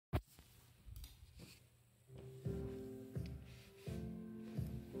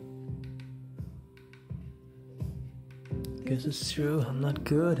'Cause it's true, I'm not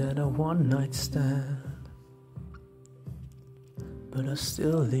good at a one-night stand, but I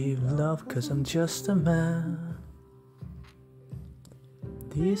still leave love 'cause I'm just a man.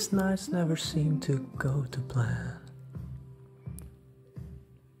 These nights never seem to go to plan.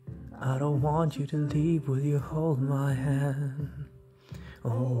 I don't want you to leave, will you hold my hand?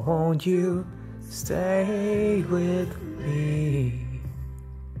 Oh, won't you stay with me?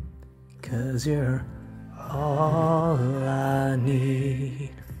 'Cause you're all I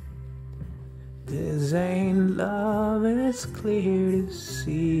need. This ain't love, it's clear to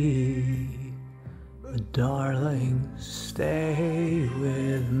see. But darling, stay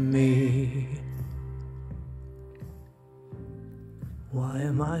with me. Why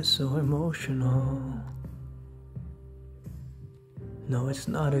am I so emotional? No, it's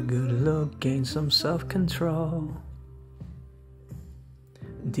not a good look, gain some self-control.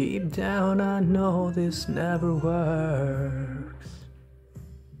 Deep down I know this never works,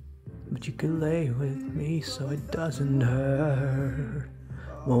 but you could lay with me so it doesn't hurt.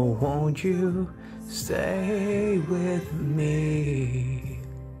 Oh, won't you stay with me?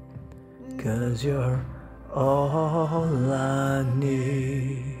 'Cause you're all I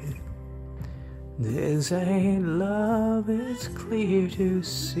need. This ain't love, it's clear to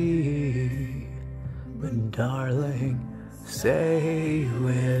see. But darling, stay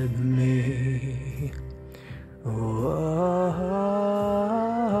with me. Whoa, whoa,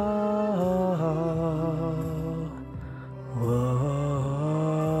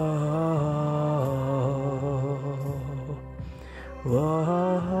 whoa,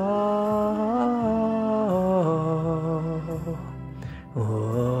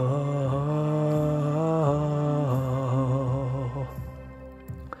 whoa.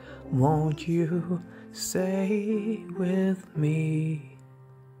 Won't you stay with me?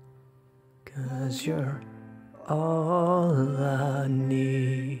 'Cause you're all I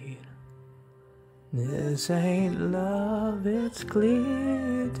need. This ain't love, it's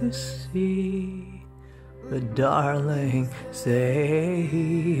clear to see. But darling,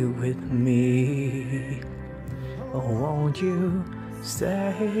 stay with me. Oh, won't you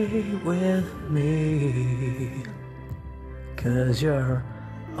stay with me? 'Cause you're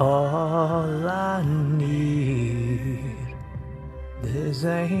all I need. This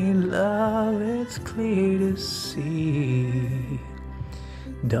ain't love, it's clear to see.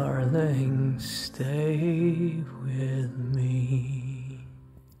 Darling, stay with me.